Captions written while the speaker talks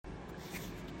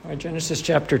All right, Genesis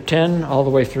chapter 10 all the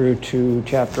way through to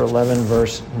chapter 11,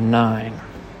 verse 9.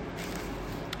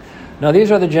 Now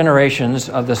these are the generations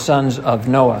of the sons of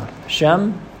Noah,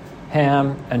 Shem,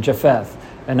 Ham, and Japheth.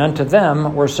 And unto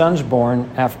them were sons born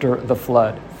after the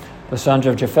flood. The sons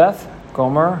of Japheth,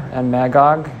 Gomer, and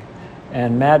Magog,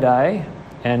 and Madai,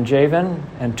 and Javan,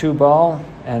 and Tubal,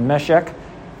 and Meshech,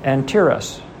 and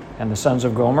Tiras. And the sons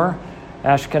of Gomer,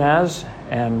 Ashkenaz,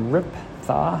 and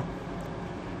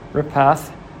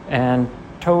Riphath, and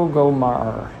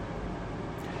Togomar.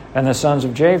 And the sons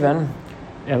of Javan,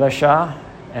 Elisha,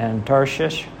 and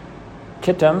Tarshish,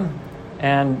 Kittim,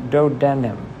 and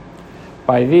Dodanim.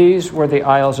 By these were the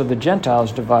isles of the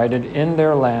Gentiles divided in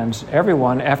their lands, every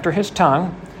one after his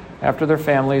tongue, after their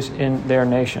families in their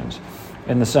nations.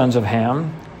 And the sons of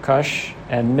Ham, Cush,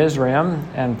 and Mizraim,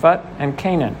 and Phut, and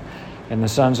Canaan. And the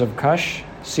sons of Cush,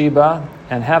 Seba,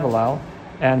 and Havilah,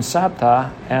 and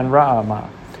Sabta, and Raamah.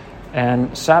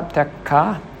 And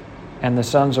Sabtekah, and the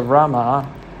sons of Ramah,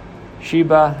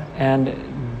 Sheba, and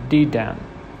Dedan.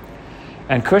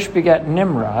 And Cush begat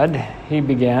Nimrod. He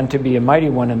began to be a mighty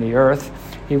one in the earth.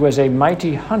 He was a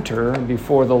mighty hunter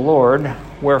before the Lord,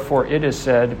 wherefore it is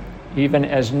said, even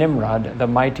as Nimrod, the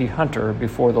mighty hunter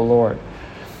before the Lord.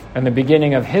 And the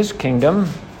beginning of his kingdom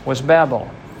was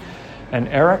Babel, and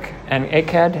Erech, and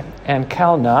Akkad, and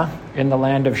Calneh in the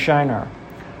land of Shinar.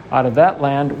 Out of that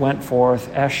land went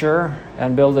forth Ashur,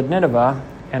 and builded Nineveh,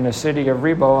 and the city of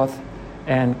Rehoboth,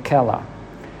 and Calah.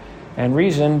 And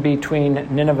reason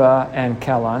between Nineveh and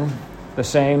Calah, the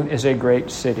same is a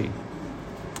great city.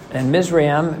 And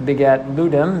Mizraim begat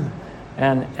Ludim,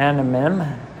 and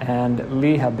Anamim, and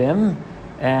Lehabim,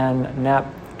 and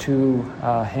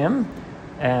Naptuhim,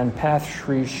 and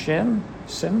Pathshrim,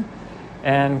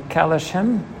 and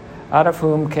Kalashim, out of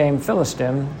whom came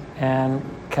Philistim, and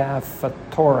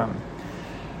Caphatorim.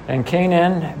 And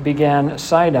Canaan began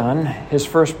Sidon, his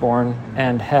firstborn,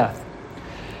 and Heth.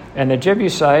 And the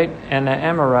Jebusite, and the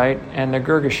Amorite, and the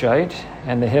Girgashite,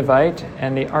 and the Hivite,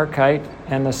 and the Archite,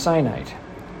 and the Sinite,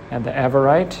 and the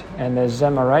Avarite, and the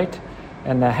Zemarite,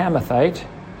 and the Hamathite,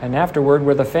 and afterward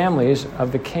were the families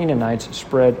of the Canaanites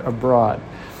spread abroad.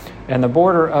 And the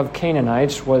border of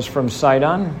Canaanites was from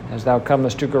Sidon, as thou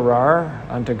comest to Gerar,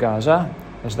 unto Gaza,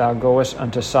 as thou goest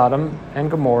unto Sodom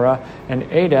and Gomorrah,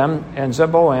 and Edom and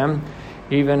Zeboim,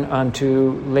 even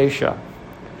unto Lasha.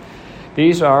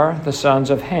 These are the sons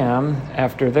of Ham,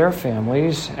 after their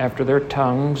families, after their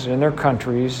tongues, in their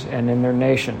countries, and in their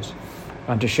nations.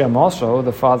 Unto Shem also,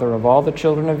 the father of all the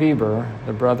children of Eber,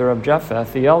 the brother of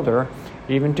Japheth, the elder,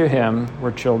 even to him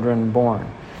were children born.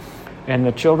 And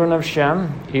the children of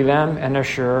Shem, Elam, and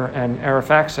Ashur, and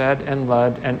Arphaxad, and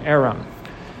Lud, and Aram.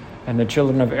 And the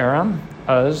children of Aram,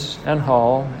 Uz, and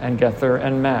Hul, and Gether,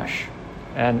 and Mash.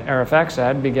 And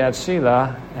Arphaxad begat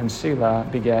Selah, and Selah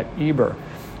begat Eber.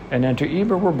 And unto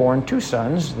Eber were born two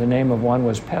sons. The name of one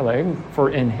was Peleg,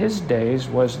 for in his days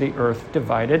was the earth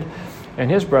divided, and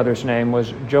his brother's name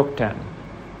was Joktan.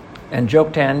 And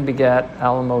Joktan begat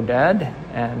Almodad,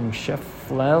 and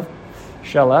Shephleth,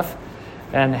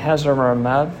 and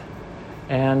Hazarmaveth,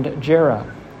 and Jerah,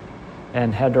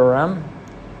 and Hadoram,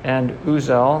 and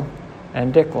Uzel,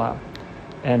 and Diklah,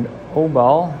 and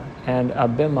Obal, and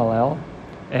Abimelech,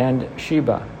 and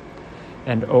Sheba,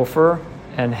 and Ophir,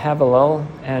 and Havilel,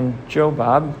 and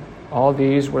Jobab. All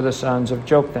these were the sons of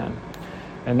Joktan.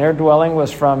 And their dwelling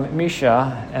was from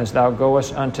Mesha, as thou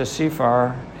goest unto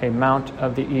Sephar, a mount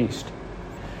of the east.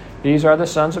 These are the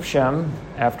sons of Shem,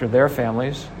 after their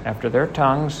families, after their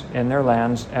tongues, in their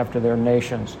lands, after their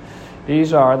nations.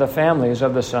 These are the families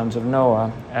of the sons of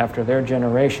Noah, after their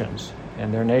generations,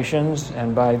 in their nations,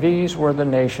 and by these were the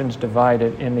nations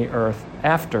divided in the earth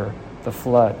after the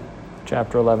flood.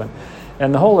 Chapter 11.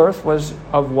 And the whole earth was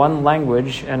of one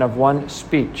language and of one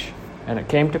speech. And it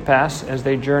came to pass, as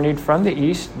they journeyed from the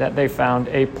east, that they found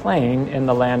a plain in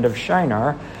the land of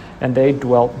Shinar, and they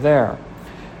dwelt there.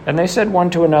 And they said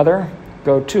one to another,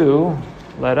 Go to,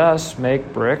 let us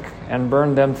make brick, and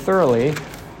burn them thoroughly.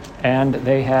 And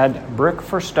they had brick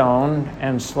for stone,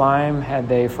 and slime had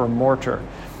they for mortar.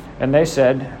 And they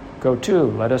said, Go to,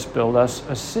 let us build us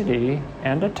a city,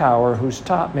 and a tower whose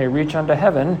top may reach unto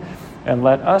heaven, and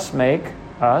let us make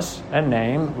us a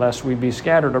name, lest we be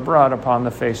scattered abroad upon the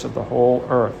face of the whole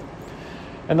earth.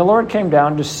 And the Lord came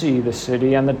down to see the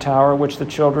city and the tower which the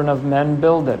children of men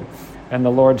builded. And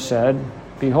the Lord said,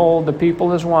 Behold, the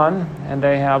people is one, and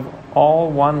they have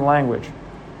all one language.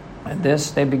 And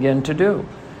this they begin to do.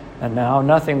 And now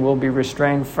nothing will be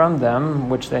restrained from them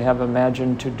which they have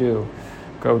imagined to do.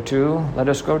 Go to, let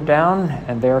us go down,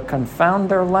 and there confound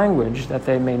their language, that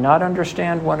they may not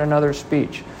understand one another's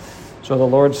speech. So the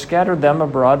Lord scattered them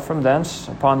abroad from thence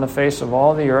upon the face of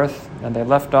all the earth, and they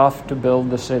left off to build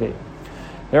the city.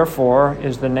 Therefore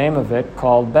is the name of it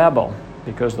called Babel,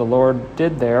 because the Lord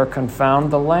did there confound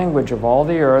the language of all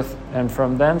the earth, and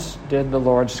from thence did the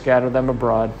Lord scatter them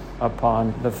abroad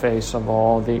upon the face of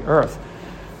all the earth.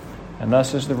 And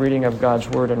thus is the reading of God's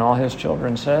word, and all his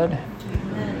children said,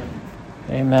 Amen.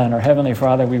 Amen. Our Heavenly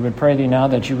Father, we would pray thee now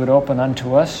that you would open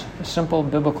unto us the simple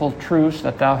biblical truths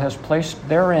that thou hast placed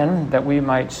therein, that we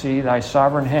might see thy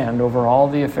sovereign hand over all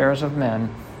the affairs of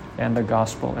men and the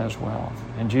gospel as well.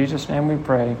 In Jesus' name we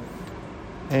pray.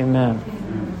 Amen.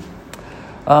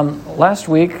 Last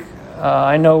week,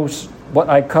 I know what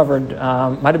I covered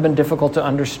might have been difficult to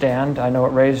understand. I know it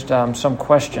raised some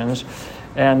questions.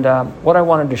 And what I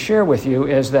wanted to share with you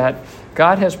is that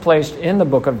God has placed in the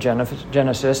book of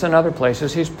Genesis and other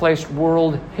places, he's placed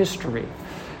world history.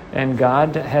 And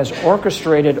God has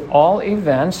orchestrated all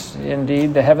events.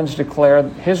 Indeed, the heavens declare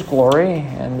his glory,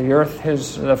 and the earth,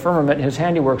 the firmament, his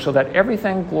handiwork, so that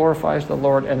everything glorifies the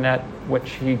Lord in that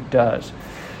which he does.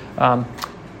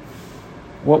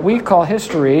 What we call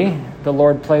history, the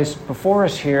Lord placed before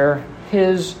us here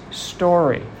his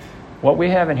story. What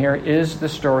we have in here is the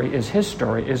story, is his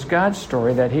story, is God's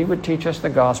story, that he would teach us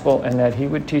the gospel and that he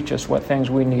would teach us what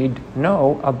things we need to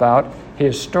know about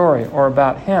his story or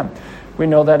about him. We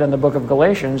know that in the book of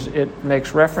Galatians, it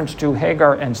makes reference to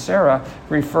Hagar and Sarah,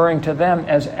 referring to them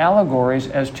as allegories,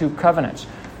 as two covenants.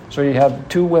 So you have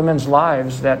two women's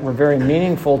lives that were very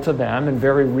meaningful to them and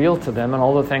very real to them, and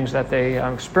all the things that they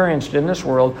experienced in this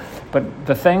world. But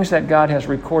the things that God has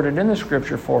recorded in the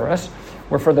Scripture for us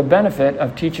were for the benefit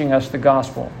of teaching us the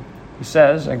gospel. He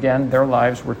says, again, their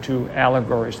lives were two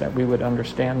allegories, that we would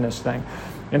understand this thing.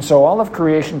 And so all of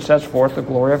creation sets forth the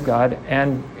glory of God,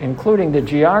 and including the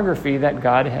geography that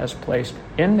God has placed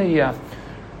in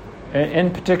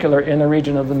particular in the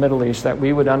region of the Middle East, that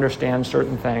we would understand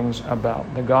certain things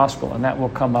about the gospel. And that will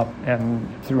come up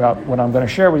throughout what I'm going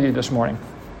to share with you this morning.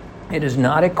 It is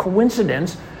not a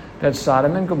coincidence that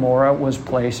Sodom and Gomorrah was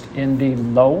placed in the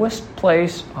lowest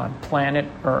place on planet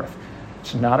Earth.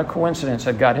 It's not a coincidence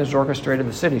that God has orchestrated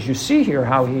the cities. You see here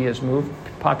how he has moved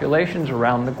populations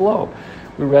around the globe.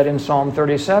 We read in Psalm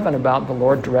 37 about the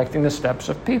Lord directing the steps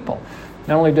of people.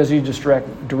 Not only does he just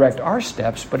direct our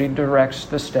steps, but he directs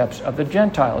the steps of the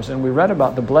Gentiles. And we read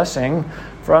about the blessing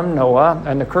from Noah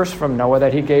and the curse from Noah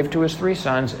that he gave to his three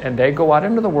sons, and they go out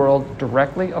into the world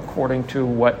directly according to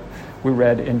what we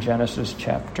read in Genesis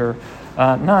chapter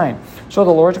 9. So the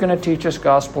Lord's going to teach us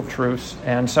gospel truths,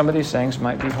 and some of these things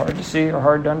might be hard to see or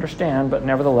hard to understand, but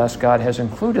nevertheless God has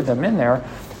included them in there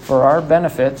for our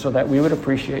benefit so that we would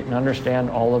appreciate and understand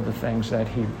all of the things that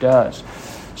he does.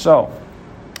 So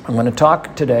I'm going to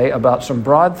talk today about some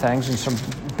broad things and some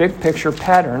big picture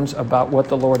patterns about what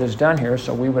the Lord has done here,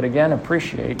 so we would again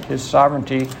appreciate his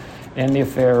sovereignty in the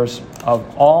affairs of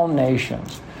all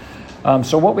nations.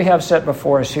 So what we have set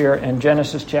before us here in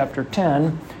Genesis chapter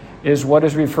 10 is what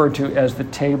is referred to as the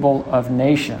Table of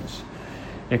Nations.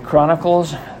 It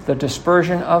chronicles the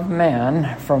dispersion of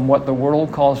man from what the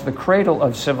world calls the cradle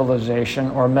of civilization,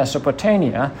 or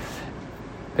Mesopotamia,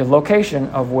 the location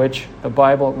of which the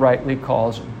Bible rightly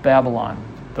calls Babylon.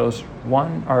 Those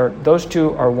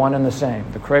two are one and the same,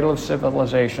 the cradle of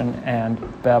civilization and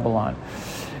Babylon.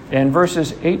 In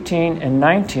verses 18 and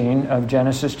 19 of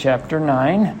Genesis chapter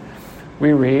 9,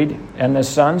 we read, "And the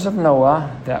sons of Noah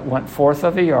that went forth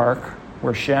of the ark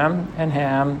were Shem and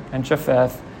Ham and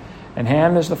Japheth, and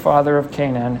Ham is the father of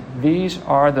Canaan. These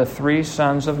are the three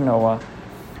sons of Noah,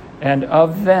 and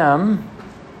of them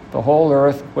the whole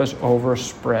earth was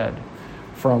overspread.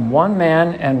 From one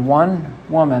man and one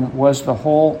woman was the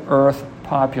whole earth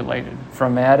populated,"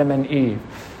 from Adam and Eve.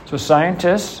 So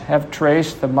scientists have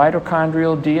traced the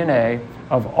mitochondrial DNA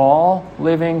of all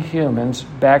living humans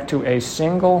back to a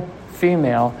single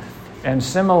female, and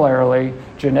similarly,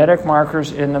 genetic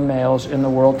markers in the males in the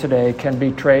world today can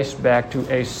be traced back to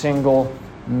a single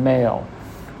male.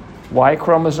 Y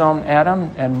chromosome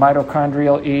Adam and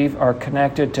mitochondrial Eve are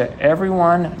connected to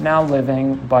everyone now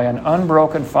living by an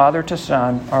unbroken father to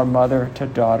son or mother to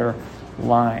daughter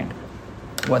line.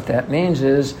 What that means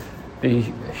is the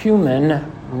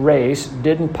human race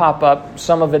didn't pop up,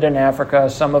 some of it in Africa,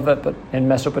 some of it in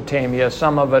Mesopotamia,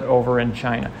 some of it over in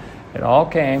China. It all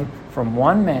came from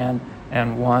one man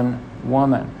and one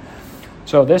woman.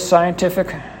 So this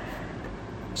scientifically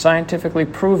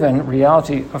proven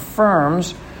reality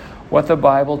affirms what the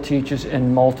Bible teaches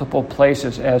in multiple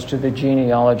places as to the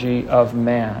genealogy of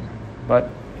man. But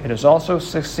it is also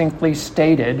succinctly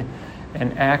stated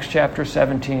in Acts chapter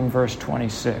 17, verse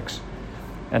 26.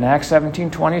 In Acts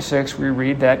 17:26, we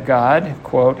read that God,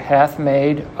 quote, hath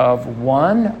made of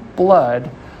one blood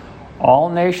all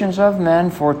nations of men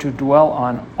for to dwell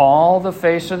on all the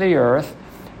face of the earth,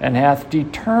 and hath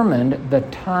determined the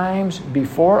times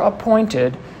before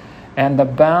appointed and the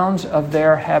bounds of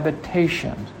their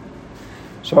habitations.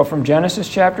 So from Genesis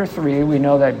chapter 3, we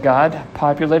know that God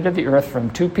populated the earth from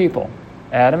two people,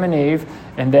 Adam and Eve,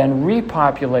 and then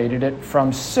repopulated it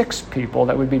from 6 people.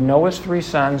 That would be Noah's 3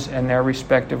 sons and their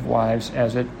respective wives,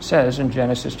 as it says in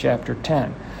Genesis chapter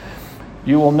 10.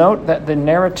 You will note that the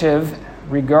narrative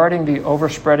regarding the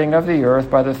overspreading of the earth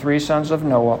by the 3 sons of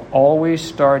Noah always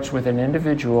starts with an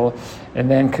individual and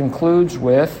then concludes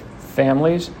with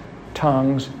families,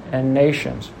 tongues, and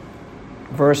nations.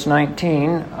 Verse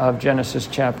 19 of Genesis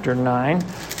chapter 9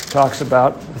 talks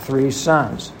about the 3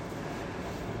 sons.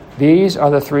 These are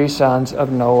the 3 sons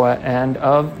of Noah, and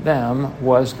of them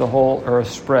was the whole earth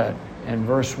spread. In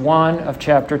verse 1 of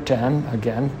chapter 10,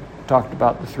 again, talked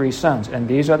about the 3 sons. And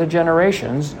these are the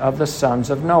generations of the sons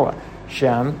of Noah,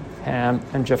 Shem, Ham,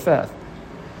 and Japheth.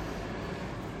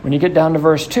 When you get down to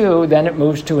verse 2, then it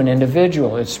moves to an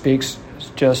individual. It speaks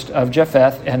just of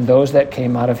Japheth and those that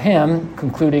came out of him,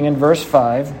 concluding in verse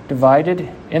 5, divided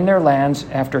in their lands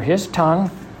after his tongue,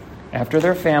 after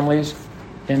their families,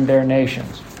 in their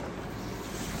nations.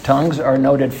 Tongues are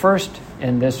noted first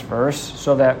in this verse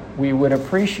so that we would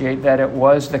appreciate that it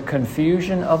was the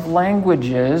confusion of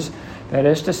languages, that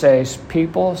is to say,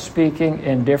 people speaking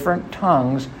in different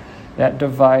tongues, that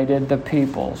divided the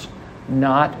peoples,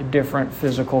 not different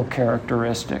physical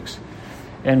characteristics.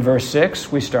 In verse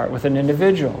 6, we start with an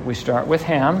individual. We start with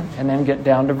Ham and then get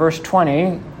down to verse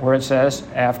 20 where it says,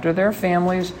 after their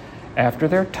families, after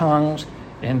their tongues,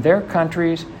 in their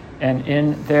countries, and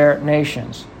in their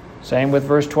nations. Same with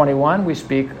verse 21, we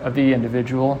speak of the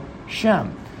individual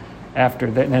Shem.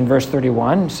 And then verse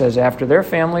 31 says, after their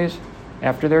families,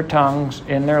 after their tongues,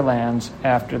 in their lands,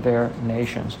 after their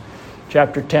nations.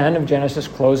 Chapter 10 of Genesis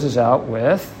closes out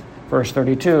with verse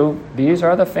 32, these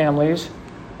are the families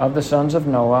of the sons of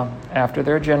Noah, after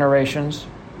their generations,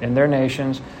 in their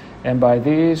nations, and by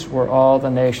these were all the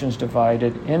nations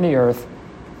divided in the earth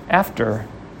after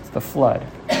the flood.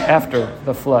 After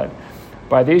the flood.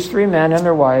 By these 3 men and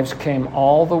their wives came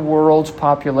all the world's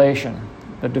population,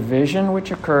 the division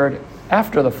which occurred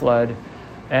after the flood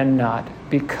and not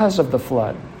because of the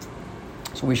flood.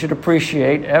 So we should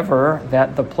appreciate ever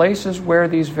that the places where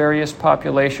these various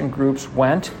population groups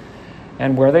went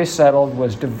and where they settled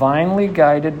was divinely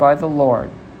guided by the Lord.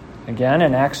 Again,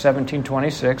 in Acts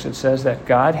 17:26, it says that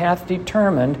God hath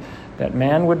determined that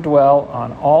man would dwell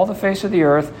on all the face of the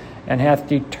earth, and hath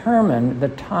determined the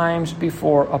times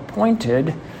before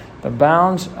appointed, the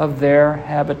bounds of their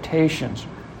habitations.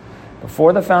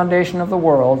 Before the foundation of the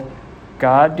world,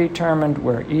 God determined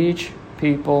where each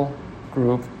people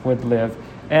group would live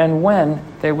and when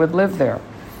they would live there.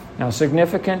 Now,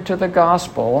 significant to the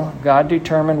gospel, God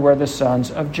determined where the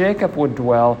sons of Jacob would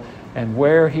dwell and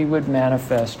where he would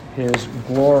manifest his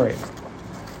glory.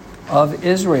 Of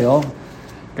Israel,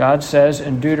 God says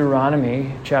in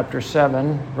Deuteronomy chapter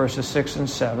 7, verses 6 and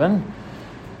 7,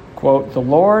 quote, the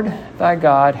Lord thy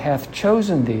God hath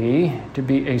chosen thee to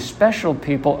be a special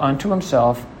people unto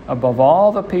himself above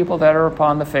all the people that are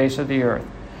upon the face of the earth.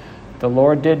 The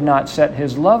Lord did not set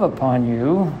his love upon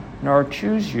you, nor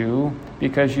choose you,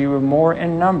 because ye were more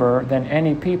in number than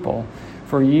any people,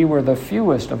 for ye were the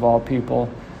fewest of all people,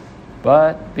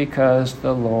 but because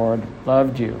the Lord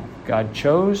loved you. God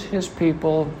chose his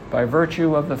people by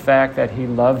virtue of the fact that he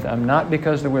loved them, not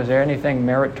because there was anything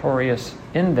meritorious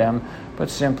in them,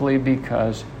 but simply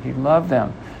because he loved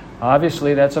them.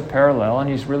 Obviously, that's a parallel, and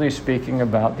he's really speaking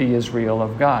about the Israel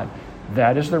of God.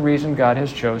 That is the reason God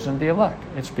has chosen the elect.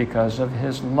 It's because of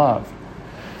his love.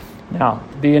 Now,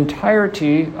 the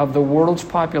entirety of the world's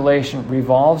population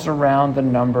revolves around the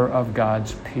number of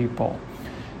God's people.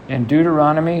 In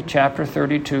Deuteronomy chapter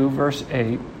 32, verse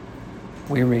 8,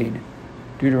 we read,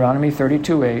 Deuteronomy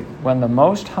 32:8, when the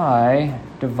Most High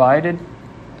divided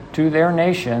to their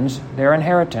nations their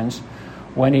inheritance,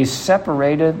 when he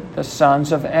separated the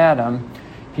sons of Adam,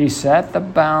 he set the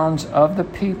bounds of the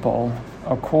people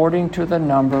according to the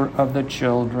number of the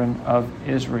children of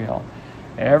Israel.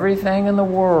 Everything in the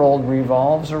world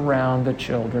revolves around the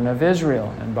children of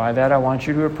Israel. And by that I want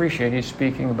you to appreciate he's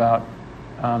speaking about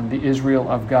the Israel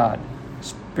of God,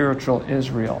 spiritual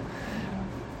Israel.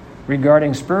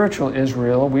 Regarding spiritual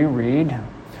Israel, we read,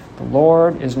 the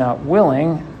Lord is not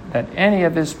willing that any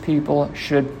of his people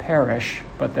should perish,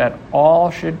 but that all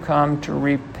should come to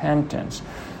repentance.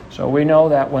 So we know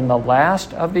that when the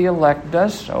last of the elect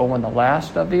does so, when the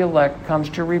last of the elect comes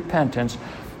to repentance,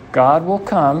 God will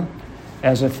come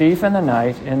as a thief in the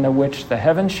night, in the which the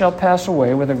heavens shall pass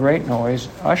away with a great noise,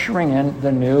 ushering in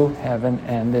the new heaven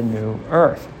and the new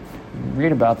earth. You can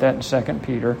read about that in 2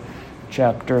 Peter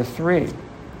chapter 3.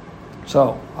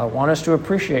 So I want us to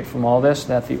appreciate from all this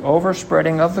that the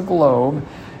overspreading of the globe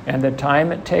and the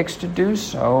time it takes to do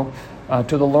so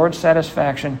to the Lord's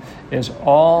satisfaction is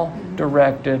all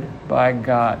directed by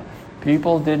God.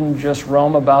 People didn't just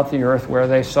roam about the earth where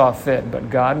they saw fit, but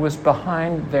God was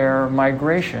behind their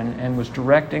migration and was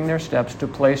directing their steps to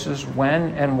places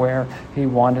when and where He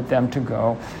wanted them to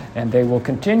go. And they will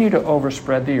continue to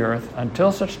overspread the earth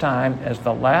until such time as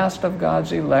the last of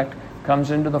God's elect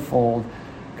comes into the fold,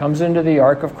 comes into the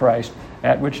ark of Christ,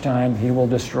 at which time He will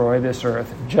destroy this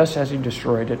earth, just as He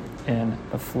destroyed it in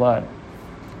the flood.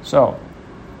 So,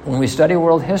 when we study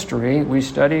world history, we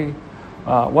study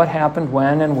what happened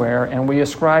when and where, and we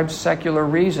ascribe secular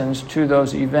reasons to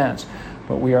those events.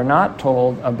 But we are not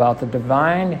told about the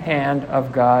divine hand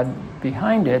of God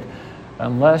behind it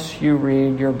unless you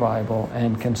read your Bible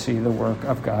and can see the work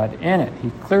of God in it. He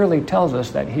clearly tells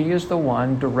us that He is the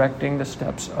one directing the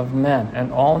steps of men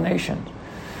and all nations.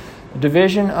 The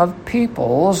division of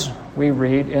peoples we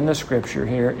read in the Scripture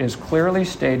here is clearly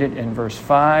stated in verse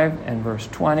 5 and verse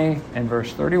 20 and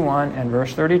verse 31 and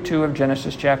verse 32 of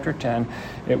Genesis chapter 10.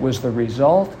 It was the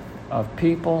result of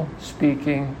people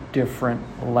speaking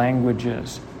different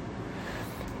languages.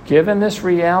 Given this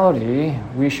reality,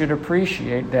 we should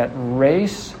appreciate that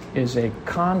race is a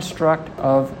construct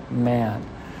of man,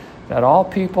 that all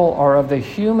people are of the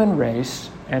human race,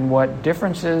 and what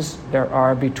differences there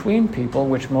are between people,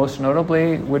 which most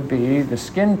notably would be the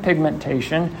skin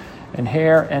pigmentation and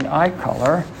hair and eye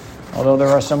color, although there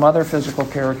are some other physical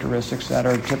characteristics that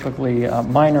are typically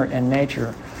minor in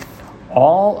nature.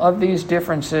 All of these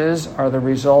differences are the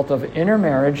result of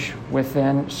intermarriage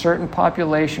within certain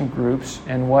population groups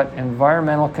and what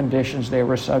environmental conditions they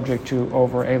were subject to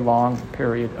over a long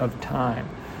period of time.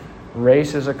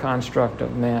 Race is a construct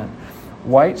of man.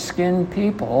 White-skinned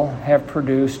people have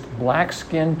produced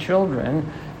black-skinned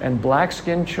children, and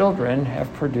black-skinned children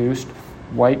have produced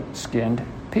white-skinned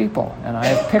people. And I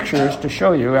have pictures to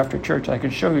show you after church. I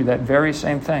could show you that very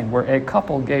same thing, where a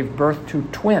couple gave birth to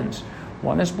twins.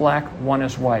 One is black, one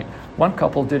is white. One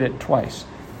couple did it twice.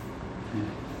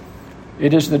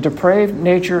 It is the depraved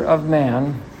nature of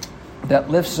man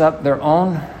that lifts up their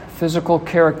own physical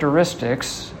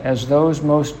characteristics as those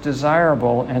most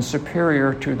desirable and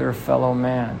superior to their fellow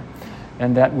man,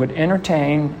 and that would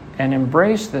entertain and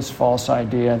embrace this false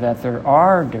idea that there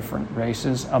are different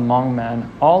races among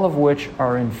men, all of which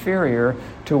are inferior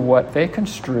to what they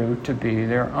construe to be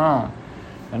their own.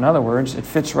 In other words, it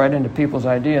fits right into people's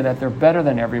idea that they're better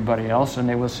than everybody else, and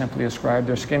they will simply ascribe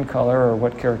their skin color or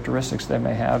what characteristics they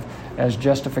may have as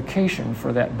justification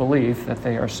for that belief that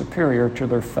they are superior to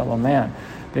their fellow man.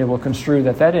 They will construe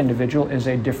that that individual is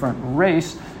a different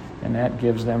race, and that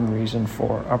gives them reason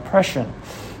for oppression.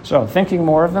 So, thinking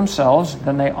more of themselves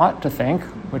than they ought to think,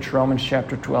 which Romans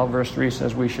chapter 12, verse 3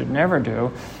 says we should never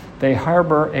do, they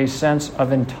harbor a sense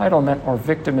of entitlement or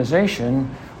victimization,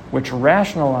 which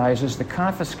rationalizes the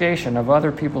confiscation of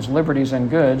other people's liberties and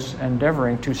goods,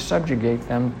 endeavoring to subjugate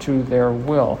them to their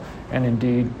will, and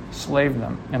indeed enslave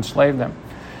them.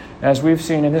 As we've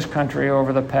seen in this country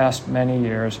over the past many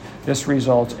years, this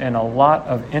results in a lot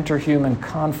of interhuman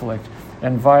conflict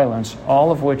and violence,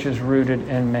 all of which is rooted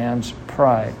in man's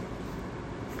pride.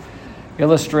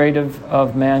 Illustrative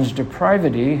of man's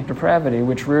depravity,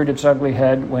 which reared its ugly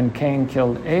head when Cain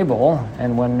killed Abel,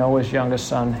 and when Noah's youngest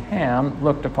son Ham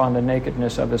looked upon the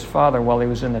nakedness of his father while he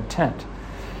was in the tent.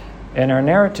 In our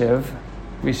narrative,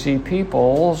 we see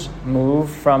peoples move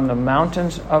from the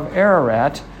mountains of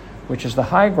Ararat, which is the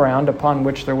high ground upon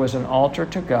which there was an altar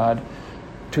to God,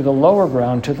 to the lower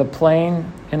ground, to the plain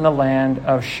in the land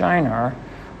of Shinar,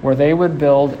 where they would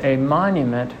build a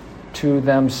monument to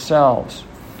themselves.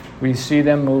 We see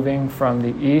them moving from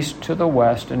the east to the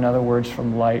west, in other words,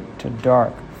 from light to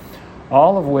dark,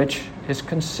 all of which is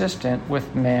consistent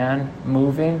with man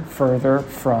moving further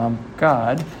from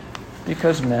God,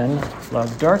 because men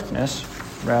love darkness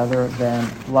rather than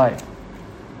light.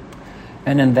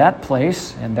 And in that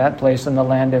place in the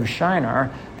land of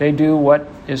Shinar, they do what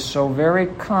is so very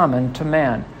common to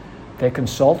man. They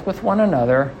consult with one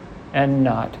another and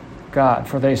not God.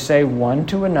 For they say one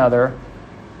to another,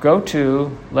 "Go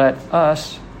to, let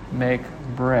us make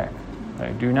brick."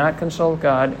 They do not consult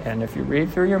God, and if you read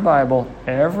through your Bible,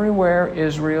 everywhere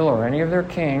Israel or any of their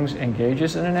kings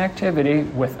engages in an activity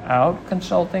without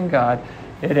consulting God,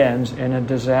 it ends in a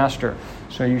disaster.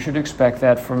 So you should expect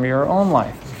that from your own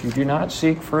life. If you do not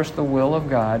seek first the will of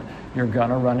God, you're going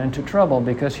to run into trouble,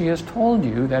 because he has told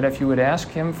you that if you would ask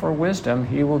him for wisdom,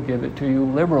 he will give it to you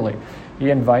liberally. He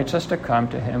invites us to come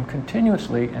to him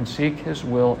continuously and seek his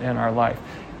will in our life.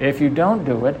 If you don't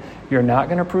do it, you're not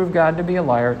going to prove God to be a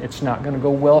liar. It's not going to go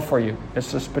well for you.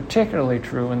 This is particularly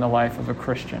true in the life of a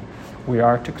Christian. We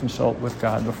are to consult with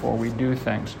God before we do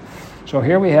things. So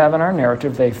here we have in our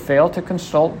narrative, they fail to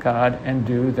consult God and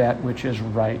do that which is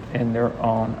right in their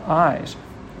own eyes.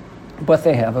 But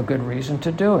they have a good reason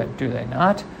to do it, do they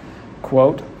not?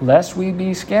 Quote, lest we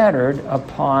be scattered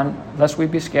abroad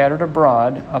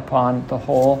upon the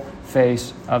whole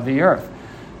face of the earth.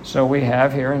 So we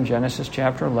have here in Genesis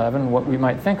chapter 11 what we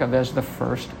might think of as the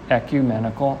first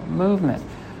ecumenical movement.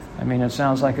 I mean, it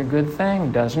sounds like a good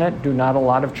thing, doesn't it? Do not a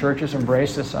lot of churches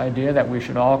embrace this idea that we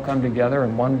should all come together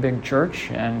in one big church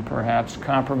and perhaps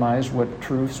compromise what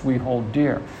truths we hold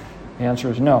dear? The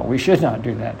answer is no, we should not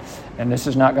do that. And this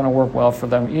is not going to work well for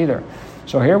them either.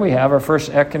 So here we have our first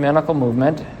ecumenical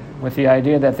movement with the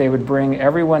idea that they would bring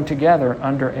everyone together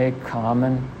under a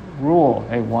common rule,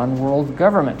 a one world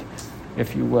government,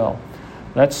 if you will.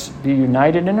 Let's be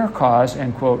united in our cause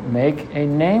and, quote, make a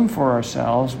name for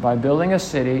ourselves by building a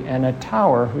city and a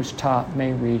tower whose top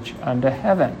may reach unto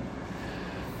heaven.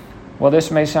 Well,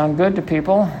 this may sound good to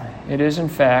people. It is, in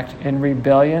fact, in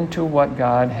rebellion to what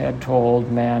God had told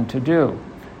man to do.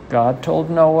 God told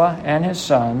Noah and his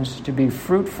sons to be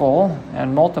fruitful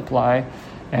and multiply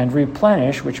and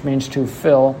replenish, which means to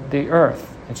fill the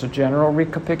earth. It's a general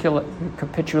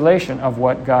recapitulation of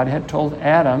what God had told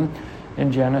Adam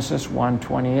in Genesis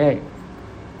 1:28.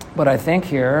 But I think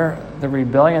here the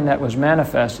rebellion that was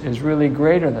manifest is really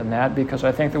greater than that, because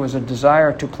I think there was a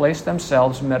desire to place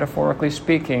themselves, metaphorically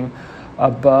speaking,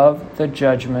 above the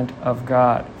judgment of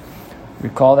God.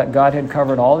 Recall that God had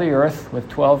covered all the earth with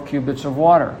 12 cubits of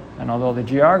water. And although the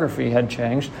geography had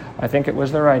changed, I think it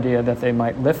was their idea that they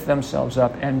might lift themselves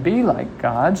up and be like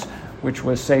gods, which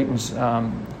was Satan's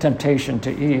temptation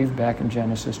to Eve back in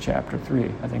Genesis chapter 3.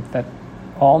 I think that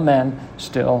all men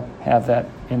still have that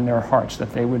in their hearts,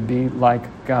 that they would be like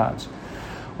gods.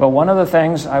 Well, one of the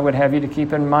things I would have you to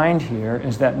keep in mind here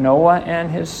is that Noah and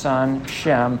his son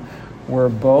Shem were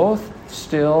both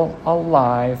still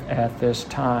alive at this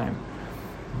time.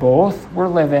 Both were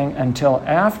living until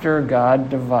after God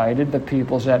divided the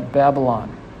peoples at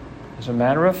Babylon. As a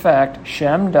matter of fact,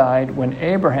 Shem died when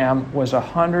Abraham was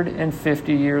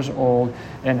 150 years old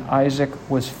and Isaac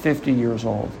was 50 years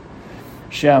old.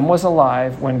 Shem was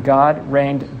alive when God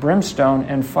rained brimstone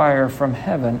and fire from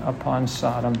heaven upon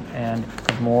Sodom and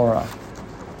Gomorrah.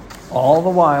 All the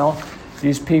while,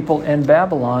 these people in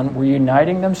Babylon were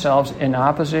uniting themselves in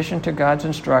opposition to God's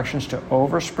instructions to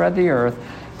overspread the earth.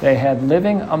 They had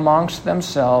living amongst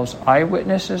themselves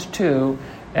eyewitnesses to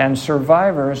and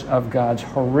survivors of God's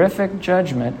horrific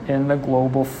judgment in the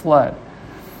global flood.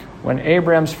 When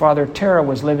Abraham's father Terah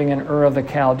was living in Ur of the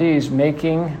Chaldees,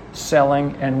 making,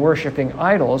 selling, and worshiping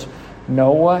idols,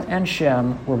 Noah and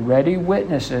Shem were ready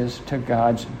witnesses to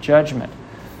God's judgment,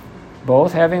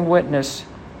 both having witnessed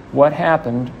what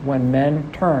happened when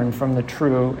men turned from the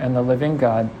true and the living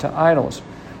God to idols,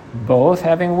 both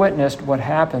having witnessed what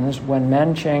happens when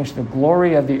men change the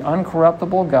glory of the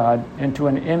uncorruptible God into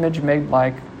an image made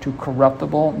like to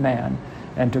corruptible man,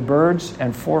 and to birds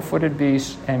and four-footed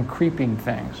beasts and creeping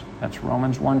things. That's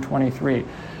Romans 1:23.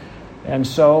 And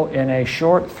so in a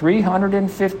short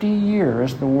 350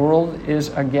 years, the world is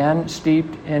again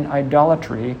steeped in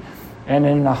idolatry. And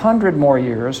in 100 more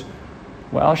years,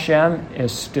 while Shem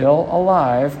is still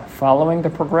alive, following the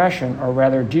progression, or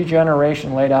rather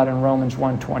degeneration laid out in Romans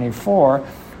 1:24,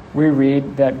 we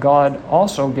read that God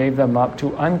also gave them up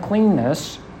to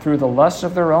uncleanness through the lusts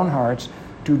of their own hearts,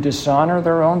 to dishonor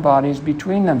their own bodies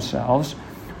between themselves,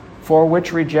 for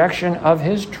which rejection of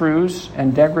his truths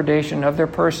and degradation of their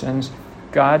persons,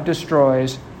 God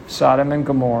destroys Sodom and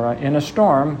Gomorrah in a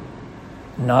storm,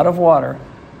 not of water,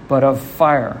 but of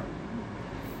fire.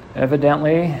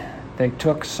 Evidently, they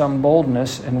took some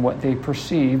boldness in what they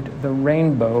perceived the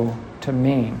rainbow to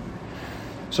mean.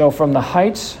 So from the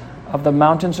heights of the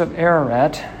mountains of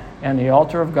Ararat and the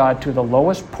altar of God to the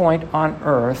lowest point on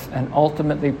earth, and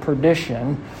ultimately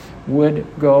perdition, would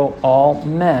go all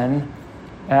men,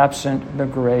 absent the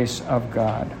grace of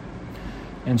God.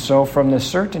 And so from the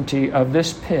certainty of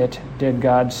this pit did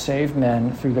God save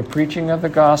men through the preaching of the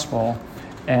gospel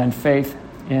and faith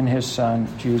in his Son,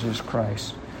 Jesus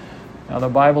Christ. Now the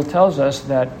Bible tells us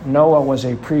that Noah was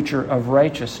a preacher of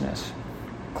righteousness.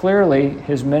 Clearly,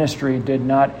 his ministry did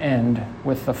not end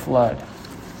with the flood,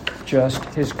 just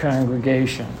his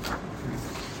congregation.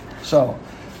 So,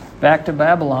 back to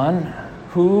Babylon.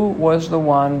 Who was the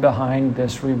one behind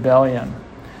this rebellion?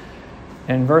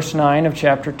 In verse 9 of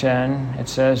chapter 10, it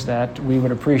says that we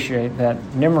would appreciate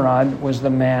that Nimrod was the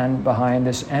man behind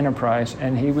this enterprise,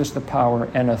 and he was the power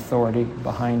and authority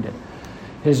behind it.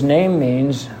 His name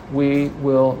means we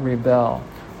will rebel.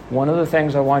 One of the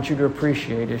things I want you to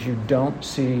appreciate is you don't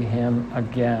see him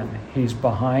again. He's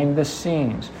behind the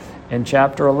scenes. In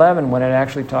chapter 11, when it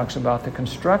actually talks about the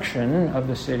construction of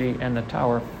the city and the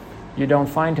tower, you don't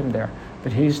find him there,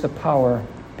 but he's the power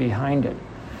behind it.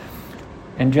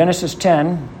 In Genesis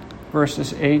 10,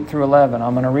 verses 8 through 11,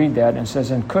 I'm going to read that, and it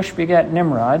says, And Cush begat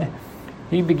Nimrod.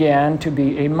 He began to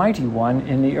be a mighty one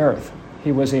in the earth.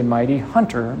 He was a mighty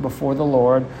hunter before the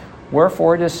Lord.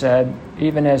 Wherefore it is said,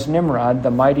 even as Nimrod,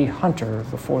 the mighty hunter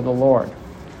before the Lord.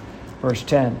 Verse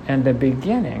 10, And the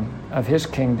beginning of his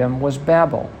kingdom was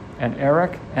Babel, and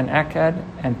Erech, and Akkad,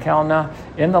 and Calneh,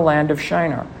 in the land of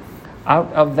Shinar.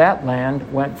 Out of that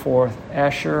land went forth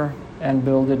Asshur, and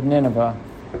builded Nineveh,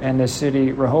 and the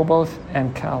city Rehoboth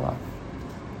and Calah.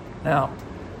 Now,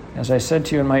 as I said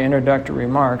to you in my introductory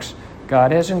remarks,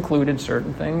 God has included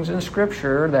certain things in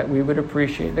Scripture that we would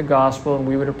appreciate the gospel and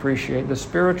we would appreciate the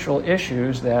spiritual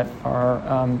issues that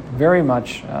are very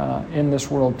much in this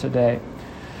world today.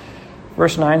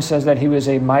 Verse 9 says that he was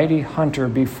a mighty hunter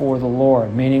before the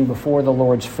Lord, meaning before the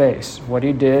Lord's face. What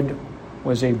he did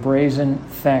was a brazen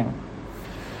thing.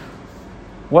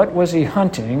 What was he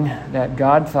hunting that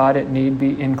God thought it need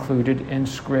be included in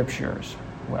Scriptures?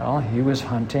 Well, he was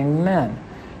hunting men.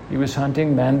 He was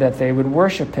hunting men that they would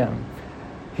worship him.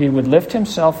 He would lift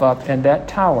himself up in that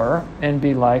tower and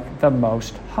be like the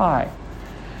Most High.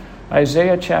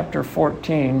 Isaiah chapter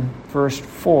 14, verse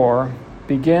 4,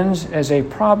 begins as a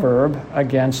proverb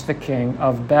against the king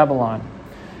of Babylon.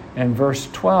 In verse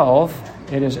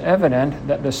 12, it is evident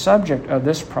that the subject of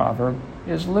this proverb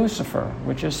is Lucifer,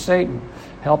 which is Satan,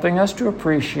 helping us to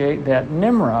appreciate that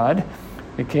Nimrod,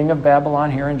 the king of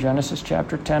Babylon here in Genesis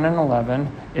chapter 10 and 11,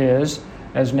 is,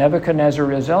 as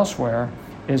Nebuchadnezzar is elsewhere,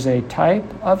 is a type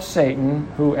of Satan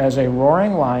who as a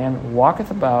roaring lion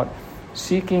walketh about,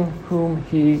 seeking whom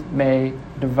he may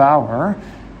devour.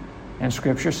 And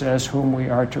Scripture says whom we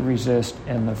are to resist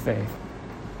in the faith.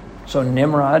 So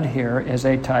Nimrod here is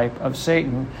a type of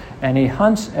Satan, and he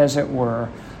hunts, as it were,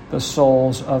 the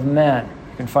souls of men.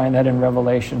 You can find that in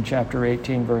Revelation chapter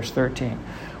 18, verse 13.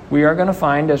 We are going to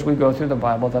find as we go through the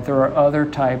Bible that there are other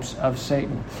types of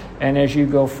Satan. And as you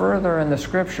go further in the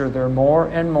Scripture, they're more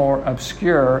and more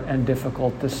obscure and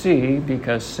difficult to see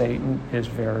because Satan is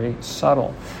very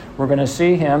subtle. We're going to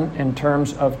see him in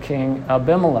terms of King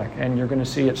Abimelech. And you're going to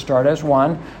see it start as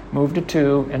 1, move to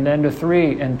 2, and then to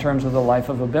 3 in terms of the life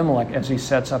of Abimelech as he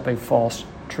sets up a false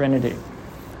trinity.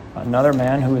 Another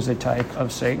man who is a type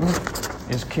of Satan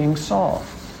is King Saul,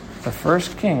 the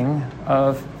first king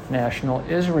of national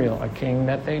Israel, a king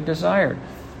that they desired.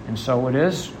 And so it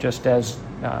is, just as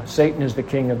Satan is the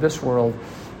king of this world,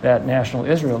 that national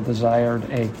Israel desired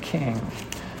a king.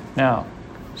 Now,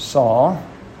 Saul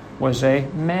was a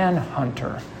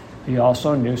man-hunter. He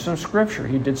also knew some Scripture.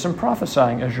 He did some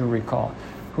prophesying, as you recall.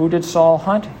 Who did Saul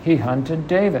hunt? He hunted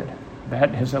David.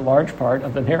 That is a large part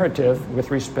of the narrative with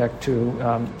respect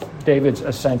to David's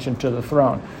ascension to the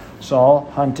throne. Saul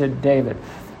hunted David.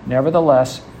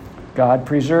 Nevertheless, God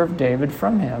preserved David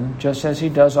from him, just as he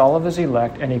does all of his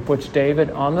elect, and he puts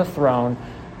David on the throne,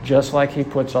 just like he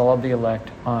puts all of the elect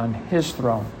on his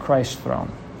throne, Christ's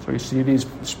throne. So you see these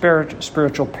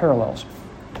spiritual parallels.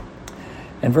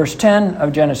 In verse 10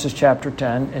 of Genesis chapter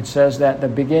 10, it says that the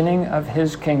beginning of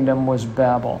his kingdom was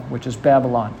Babel, which is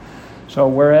Babylon. So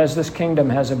whereas this kingdom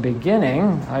has a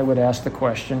beginning, I would ask the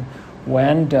question,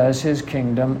 when does his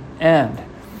kingdom end?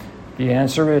 The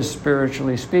answer is,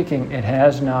 spiritually speaking, it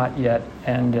has not yet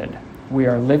ended. We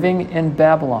are living in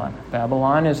Babylon.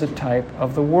 Babylon is a type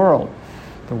of the world.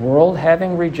 The world,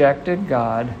 having rejected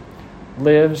God,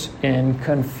 lives in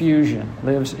confusion,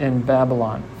 lives in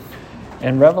Babylon.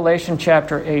 In Revelation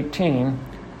chapter 18,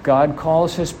 God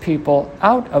calls his people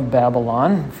out of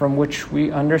Babylon, from which we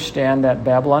understand that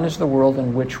Babylon is the world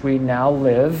in which we now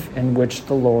live, in which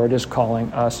the Lord is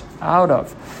calling us out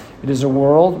of. It is a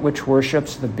world which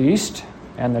worships the beast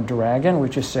and the dragon,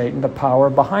 which is Satan, the power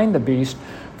behind the beast,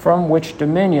 from which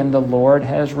dominion the Lord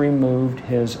has removed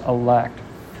his elect.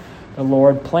 The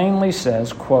Lord plainly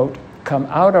says, quote, "Come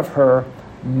out of her,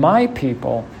 my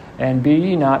people, and be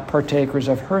ye not partakers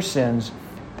of her sins,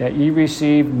 that ye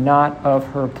receive not of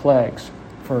her plagues.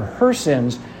 For her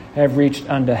sins have reached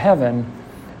unto heaven,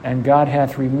 and God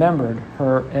hath remembered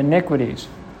her iniquities."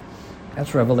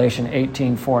 That's Revelation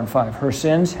 18:4-5. Her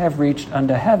sins have reached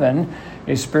unto heaven,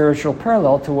 a spiritual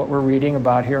parallel to what we're reading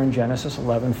about here in Genesis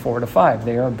 11:4-5.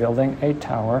 They are building a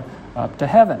tower up to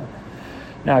heaven.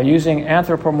 Now, using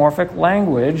anthropomorphic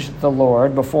language, the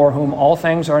Lord, before whom all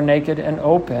things are naked and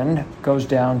open, goes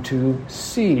down to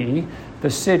see the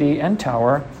city and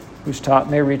tower, whose top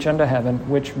may reach unto heaven,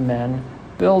 which men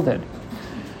builded.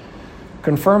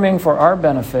 Confirming for our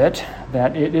benefit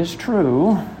that it is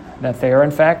true that they are in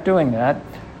fact doing that,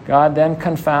 God then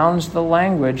confounds the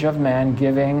language of man,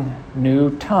 giving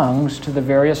new tongues to the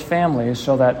various families,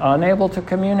 so that unable to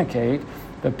communicate,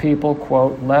 the people,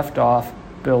 quote, left off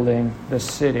building the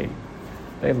city.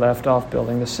 They left off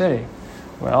building the city.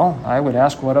 Well, I would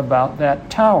ask, what about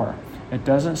that tower? It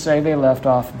doesn't say they left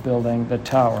off building the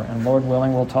tower, and Lord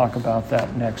willing, we'll talk about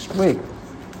that next week.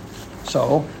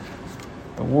 So,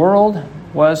 the world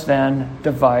was then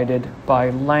divided by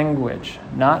language,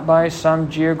 not by some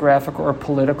geographic or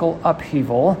political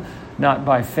upheaval, not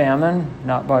by famine,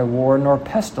 not by war nor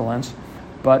pestilence,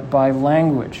 but by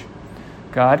language.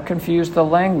 God confused the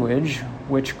language,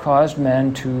 which caused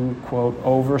men to, quote,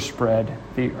 overspread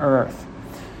the earth,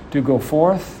 to go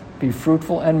forth, be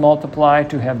fruitful and multiply,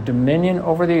 to have dominion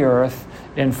over the earth,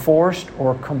 enforced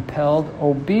or compelled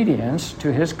obedience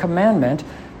to his commandment,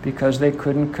 because they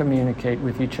couldn't communicate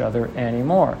with each other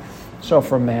anymore. So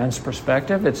from man's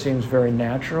perspective, it seems very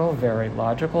natural, very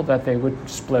logical that they would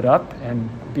split up and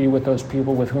be with those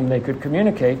people with whom they could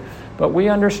communicate. But we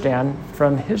understand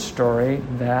from his story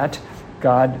that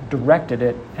God directed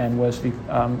it and was the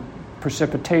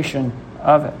precipitation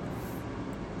of it.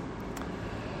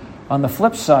 On the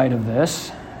flip side of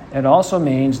this, it also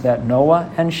means that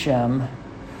Noah and Shem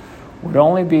would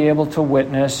only be able to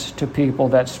witness to people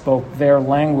that spoke their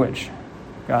language.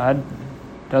 God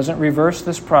doesn't reverse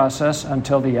this process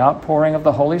until the outpouring of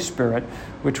the Holy Spirit,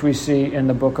 which we see in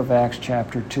the book of Acts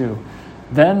chapter 2.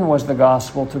 Then was the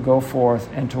gospel to go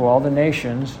forth into all the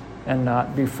nations, and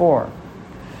not before.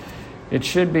 It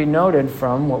should be noted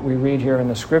from what we read here in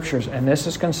the Scriptures, and this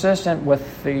is consistent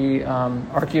with the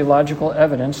archaeological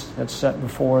evidence that's set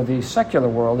before the secular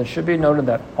world. It should be noted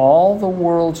that all the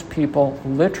world's people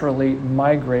literally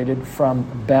migrated from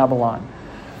Babylon.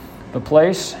 The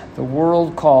place the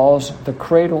world calls the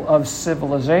cradle of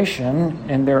civilization,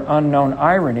 in their unknown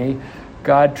irony,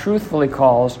 God truthfully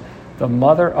calls the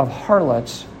mother of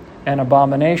harlots and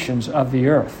abominations of the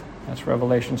earth. That's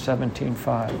Revelation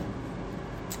 17:5.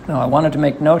 Now, I wanted to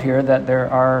make note here that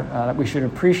that we should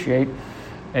appreciate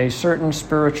a certain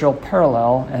spiritual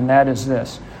parallel, and that is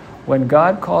this. When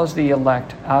God calls the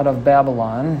elect out of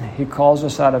Babylon, he calls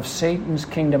us out of Satan's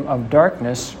kingdom of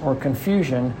darkness or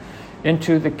confusion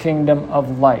into the kingdom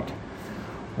of light.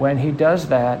 When he does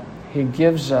that, he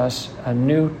gives us a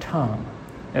new tongue,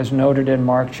 as noted in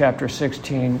Mark chapter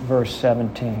 16, verse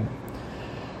 17.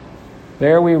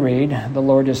 There we read, the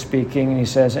Lord is speaking, and he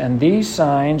says, "And these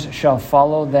signs shall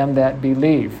follow them that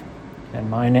believe. In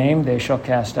my name they shall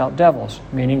cast out devils,"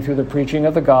 meaning through the preaching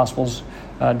of the Gospels,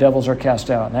 devils are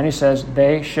cast out. And then he says,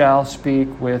 "They shall speak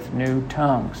with new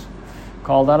tongues."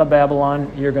 Called out of Babylon,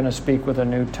 you're going to speak with a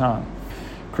new tongue.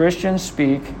 Christians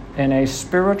speak in a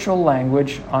spiritual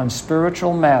language on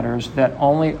spiritual matters that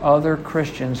only other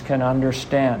Christians can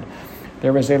understand.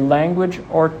 There is a language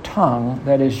or tongue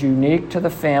that is unique to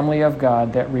the family of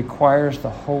God that requires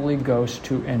the Holy Ghost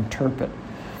to interpret.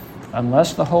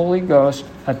 Unless the Holy Ghost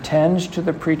attends to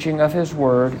the preaching of his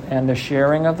word and the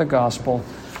sharing of the gospel,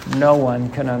 no one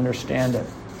can understand it.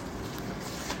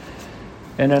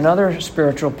 In another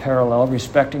spiritual parallel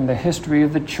respecting the history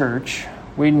of the church,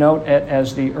 we note it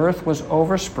as the earth was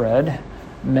overspread,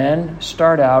 men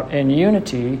start out in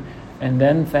unity, and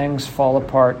then things fall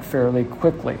apart fairly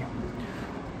quickly.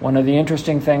 One of the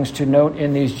interesting things to note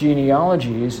in these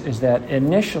genealogies is that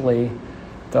initially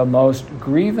the most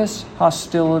grievous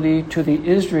hostility to the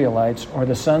Israelites, or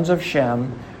the sons of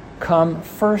Shem, come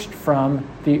first from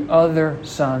the other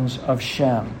sons of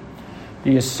Shem.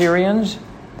 The Assyrians,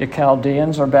 the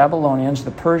Chaldeans or Babylonians, the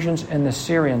Persians, and the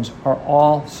Syrians are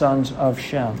all sons of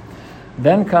Shem.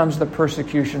 Then comes the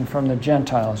persecution from the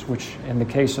Gentiles, which in the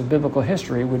case of biblical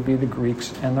history would be the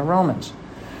Greeks and the Romans.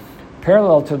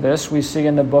 Parallel to this, we see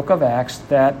in the book of Acts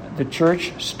that the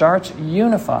church starts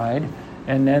unified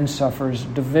and then suffers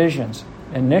divisions.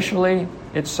 Initially,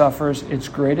 it suffers its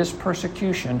greatest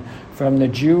persecution from the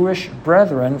Jewish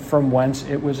brethren from whence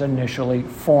it was initially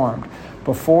formed,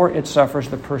 before it suffers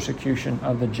the persecution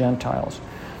of the Gentiles.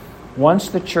 Once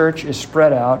the church is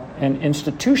spread out and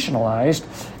institutionalized,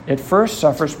 it first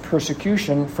suffers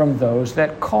persecution from those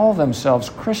that call themselves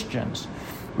Christians.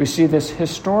 We see this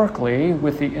historically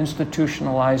with the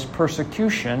institutionalized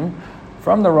persecution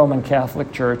from the Roman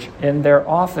Catholic Church in their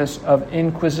office of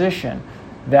inquisition.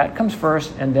 That comes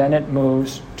first, and then it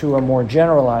moves to a more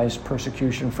generalized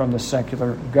persecution from the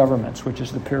secular governments, which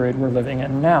is the period we're living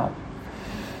in now.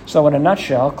 So in a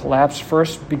nutshell, collapse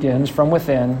first begins from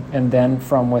within and then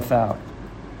from without.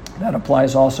 That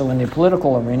applies also in the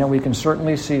political arena. We can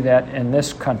certainly see that in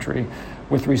this country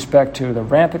with respect to the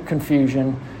rampant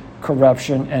confusion,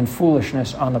 corruption, and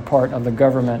foolishness on the part of the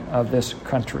government of this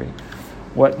country.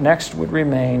 What next would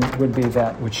remain would be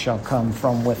that which shall come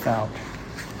from without.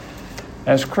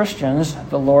 As Christians,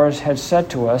 the Lord has said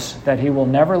to us that He will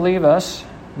never leave us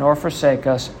nor forsake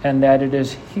us, and that it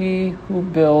is He who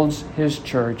builds His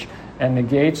church, and the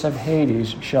gates of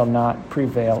Hades shall not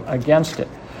prevail against it.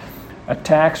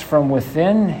 Attacks from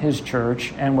within His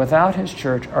church and without His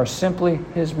church are simply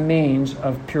His means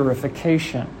of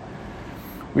purification.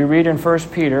 We read in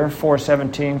 1 Peter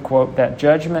 4:17, quote, that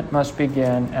judgment must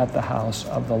begin at the house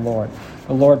of the Lord.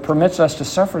 The Lord permits us to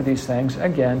suffer these things,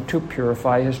 again, to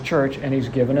purify His church, and He's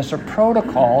given us a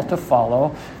protocol to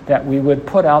follow that we would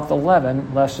put out the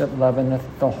leaven, lest it leaveneth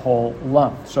the whole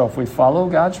lump. So if we follow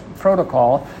God's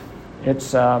protocol,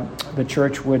 the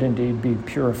church would indeed be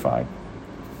purified.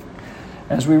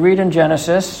 As we read in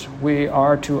Genesis, we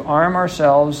are to arm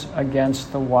ourselves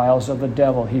against the wiles of the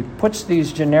devil. He puts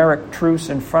these generic truths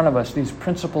in front of us, these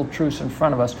principled truths in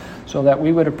front of us, so that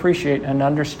we would appreciate and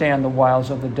understand the wiles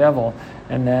of the devil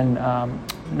and then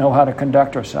know how to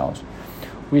conduct ourselves.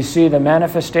 We see the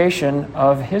manifestation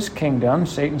of his kingdom,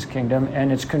 Satan's kingdom,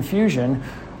 and its confusion,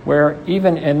 where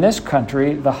even in this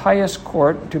country, the highest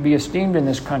court to be esteemed in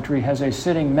this country has a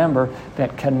sitting member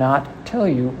that cannot tell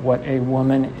you what a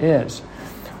woman is.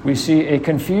 We see a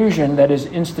confusion that is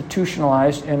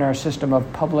institutionalized in our system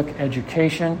of public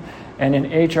education and in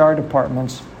HR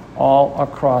departments all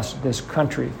across this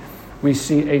country. We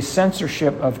see a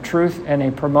censorship of truth and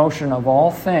a promotion of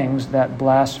all things that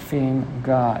blaspheme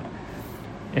God.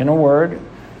 In a word,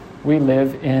 we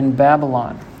live in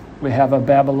Babylon. We have a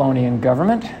Babylonian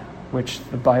government, which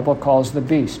the Bible calls the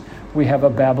beast. We have a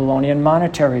Babylonian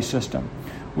monetary system.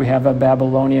 We have a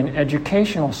Babylonian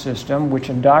educational system which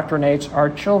indoctrinates our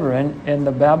children in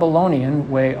the Babylonian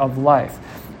way of life.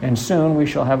 And soon we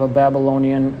shall have a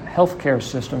Babylonian healthcare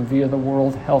system via the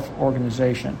World Health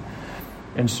Organization.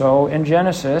 And so in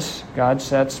Genesis, God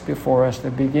sets before us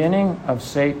the beginning of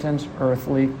Satan's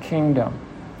earthly kingdom.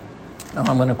 Now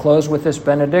I'm going to close with this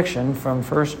benediction from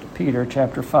 1 Peter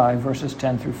chapter 5, verses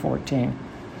 10 through 14.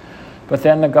 But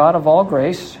then the God of all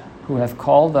grace, who hath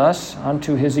called us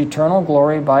unto His eternal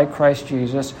glory by Christ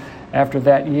Jesus, after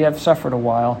that ye have suffered a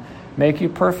while, make you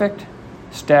perfect,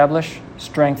 establish,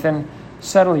 strengthen,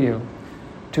 settle you.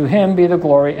 To Him be the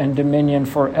glory and dominion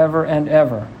forever and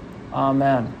ever.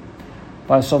 Amen.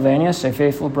 By Sylvanus, a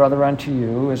faithful brother unto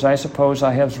you, as I suppose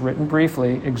I have written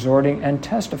briefly, exhorting and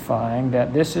testifying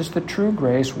that this is the true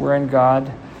grace wherein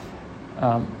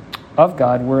of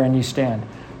God wherein ye stand.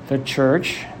 The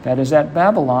church that is at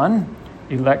Babylon,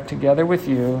 elect together with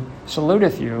you,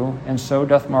 saluteth you, and so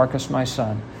doth Marcus my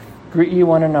son. Greet ye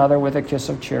one another with a kiss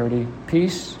of charity.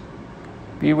 Peace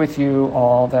be with you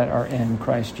all that are in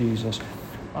Christ Jesus.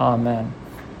 Amen.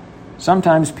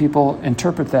 Sometimes people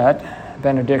interpret that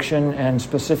benediction and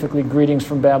specifically greetings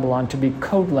from Babylon to be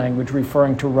code language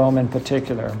referring to Rome in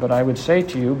particular. But I would say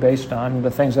to you, based on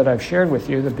the things that I've shared with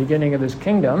you, the beginning of His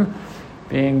kingdom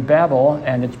being Babel,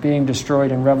 and it's being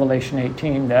destroyed in Revelation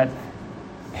 18, that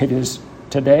it is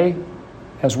today,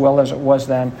 as well as it was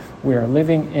then, we are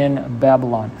living in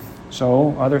Babylon.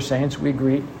 So, other saints, we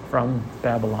greet from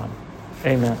Babylon.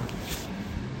 Amen.